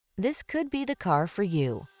This could be the car for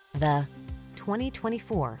you. The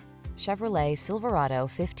 2024 Chevrolet Silverado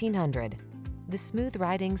 1500. The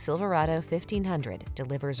smooth-riding Silverado 1500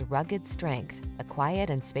 delivers rugged strength, a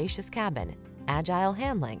quiet and spacious cabin, agile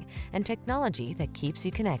handling, and technology that keeps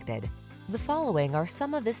you connected. The following are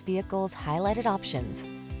some of this vehicle's highlighted options: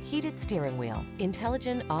 heated steering wheel,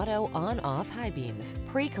 intelligent auto on-off high beams,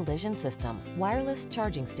 pre-collision system, wireless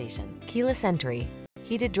charging station, keyless entry,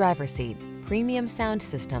 heated driver's seat, premium sound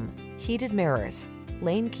system, heated mirrors,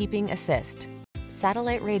 lane keeping assist,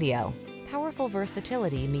 satellite radio. Powerful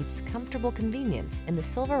versatility meets comfortable convenience in the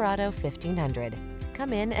Silverado 1500.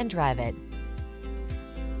 Come in and drive it.